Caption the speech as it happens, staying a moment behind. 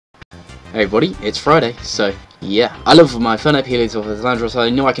Hey everybody, it's Friday, so yeah. I love my Fernape Helix off his Landro, so I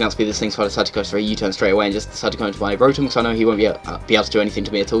know I can outspeed this thing, so I decided to go for a U-turn straight away and just decided to go into my Rotom, because I know he won't be able to do anything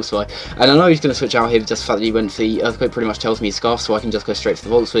to me at all, and I know he's going to switch out here, just the fact that he went for the Earthquake pretty much tells me he's Scarf, so I can just go straight for the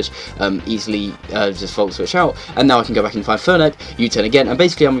Volt Switch, easily just Volt Switch out, and now I can go back and find Fernape, U-turn again, and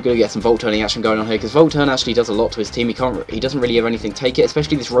basically I'm going to get some Volt Turning action going on here, because Volt Turn actually does a lot to his team. He doesn't really have anything to take it,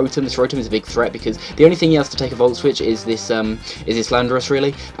 especially this Rotom. This Rotom is a big threat, because the only thing he has to take a Volt Switch is this Landorus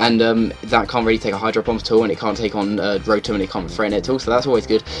really, and that can't really take a Hydro Pump at all, and it can't take on Rotom, and it can't Fraynet at all, so that's always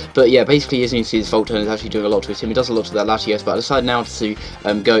good. But yeah, basically as you can see, this Volt Turn is actually doing a lot to his team. He does a lot to that Latios, but I decided now to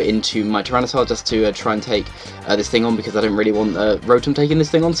go into my Tyranitar just to try and take this thing on, because I didn't really want Rotom taking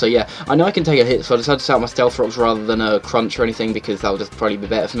this thing on. So yeah, I know I can take a hit, so I decided to set out my Stealth Rocks rather than a Crunch or anything, because that would just probably be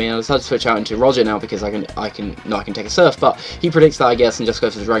better for me. And I decided to switch out into Roger now, because I can take a Surf, but he predicts that, I guess, and just go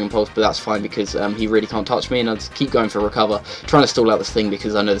for the Dragon Pulse, but that's fine, because he really can't touch me, and I'll just keep going for Recover, trying to stall out this thing,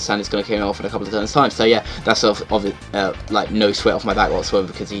 because I know the Sand is going to kill me off in a couple of turns time. So yeah, that's like no sweat off my back whatsoever,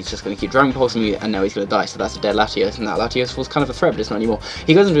 because he's just going to keep Dragon Pulsing me, and now he's going to die. So that's a dead Latios, and that Latios was kind of a threat, but it's not anymore.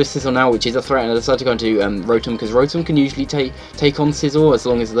 He goes into a Sizzle now, which is a threat, and I decided to go into Rotom, because Rotom can usually take on Sizzle, as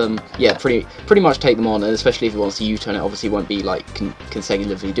long as yeah, pretty much take them on, and especially if he wants to U-turn it, obviously won't be like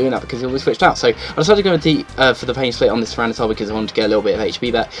consecutively doing that, because he'll be switched out. So I decided to go into for the Pain Split on this Tyranitar, because I wanted to get a little bit of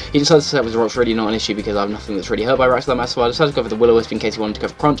HP back. He decided to set up his Rocks, really not an issue, because I have nothing that's really hurt by Rocks that matter, so I decided to go for the Will-O-Wisp in case he wanted to go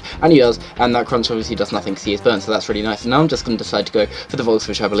for Crunch, and he does, and that Crunch obviously does nothing because he is burned, so that's really nice. And now I'm just going to decide to go for the Volt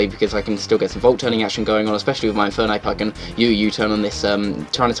Switch, I believe, because I can still get some Volt Turning action going on, especially with my Infernape. I can U-turn on this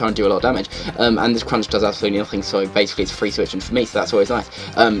Tyranitar and do a lot of damage, and this Crunch does absolutely nothing, so basically it's a free switch, and for me, so that's always nice.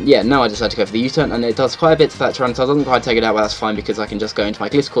 Yeah, now I decided to go for the U-turn, and it does quite a bit to that Tyranitar. Doesn't quite take it out, but that's fine, because I can just go into my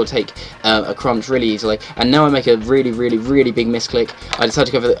Gliscor, take a Crunch really easily, and now I make a really big misclick. I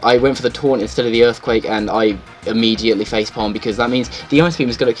decided to go for I went for the Taunt instead of the Earthquake, and I immediately facepalm, because that means the Ice Beam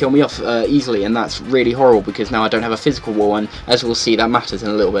is going to kill me off easily, and that's really horrible, because now I don't have a physical wall, and as we'll see, that matters in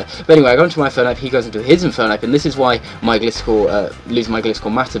a little bit. But anyway, I go into my Infernape, he goes into his Infernape, and this is why my Gliscor, losing my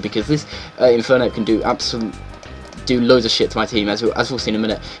Gliscor mattered, because this Infernape can do loads of shit to my team, as we'll see in a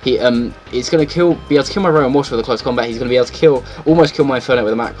minute. It's going to be able to kill my Rowan Wash with a close combat. He's going to be able to almost kill my Infernape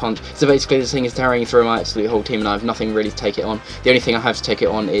with a Mach Punch. So basically this thing is tearing through my absolute whole team, and I have nothing really to take it on. The only thing I have to take it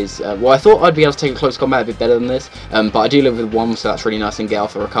on is, well, I thought I'd be able to take a close combat a bit better than this, but I do live with one, so that's really nice, and get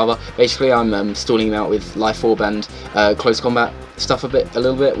off a Recover. Basically I'm stalling him out with Life Orb and close combat stuff a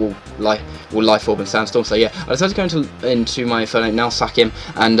little bit. We'll Life Orb and Sandstorm. So yeah, I decided to go into my Infernape now, sack him,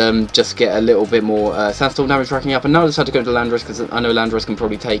 and just get a little bit more Sandstorm damage racking up. And now I decided to go into Landorus, because I know Landorus can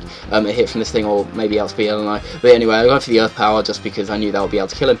probably take a hit from this thing, or maybe outspeed, I don't know. But anyway, I go for the Earth Power, just because I knew that would be able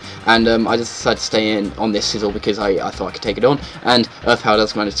to kill him, and I just decided to stay in on this Sizzle, because I thought I could take it on, and Earth Power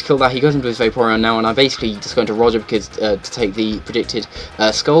does manage to kill that. He goes into his Vaporeon now, and I basically just go into Roger, because to take the predicted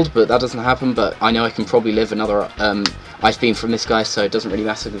Scald, but that doesn't happen. But I know I can probably live another Ice Beam from this guy, so it doesn't really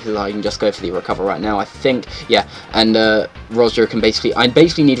matter, because I can just go for the Recover right now, I think. Yeah, and Roger can I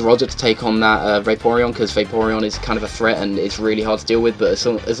basically need Roger to take on that Vaporeon, because Vaporeon is kind of a threat, and it's really hard to deal with, but as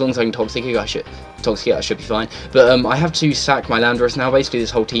long as I can Toxic it, I should be fine. But I have to sack my Landorus now. Basically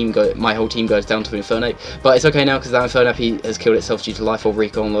my whole team goes down to Infernape, but it's okay now, because that Infernape has killed itself due to Life Orb,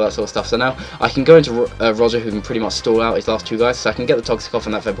 Recall, and all that sort of stuff. So now I can go into Roger, who can pretty much stall out his last two guys, so I can get the Toxic off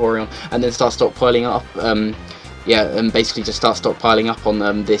on that Vaporeon, and then start stockpiling up. Yeah, and basically just start stockpiling up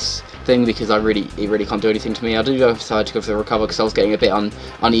on this thing, because he really can't do anything to me. I do decide to go for the Recover, because I was getting a bit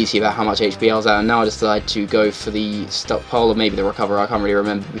uneasy about how much HP I was at, and now I decide to go for the stockpile, or maybe the Recover. I can't really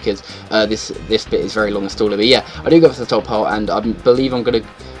remember, because this bit is very long and stalling. But yeah, I do go for the stockpile, and I believe I'm going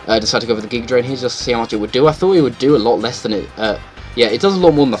to decide to go for the Giga Drain here, just to see how much it would do. I thought it would do a lot less than it. Yeah, it does a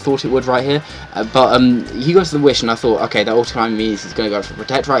lot more than I thought it would right here, but he goes for the Wish, and I thought, okay, that automatically means he's going to go for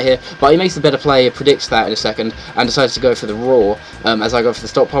Protect right here, but he makes the better play, predicts that in a second, and decides to go for the Roar, as I go for the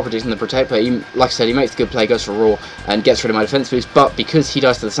Stockpile, predicting the Protect. But he, like I said, he makes the good play, goes for Roar, and gets rid of my defense boost. But because he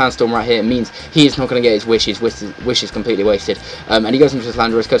dies to the Sandstorm right here, it means he is not going to get his Wish. His Wish is completely wasted, and he goes into his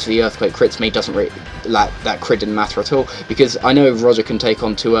Landorus, goes for the Earthquake, crits me. Doesn't really, that crit didn't matter at all, because I know Roger can take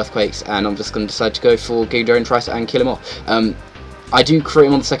on 2 Earthquakes, and I'm just going to decide to go for Giga Drain, try and kill him off. I do crit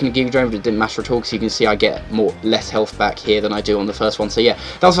him on the second Giga Drain, but it didn't matter at all, because you can see I get less health back here than I do on the first one. So yeah,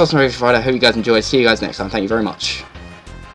 that was Friday. I hope you guys enjoyed. See you guys next time. Thank you very much.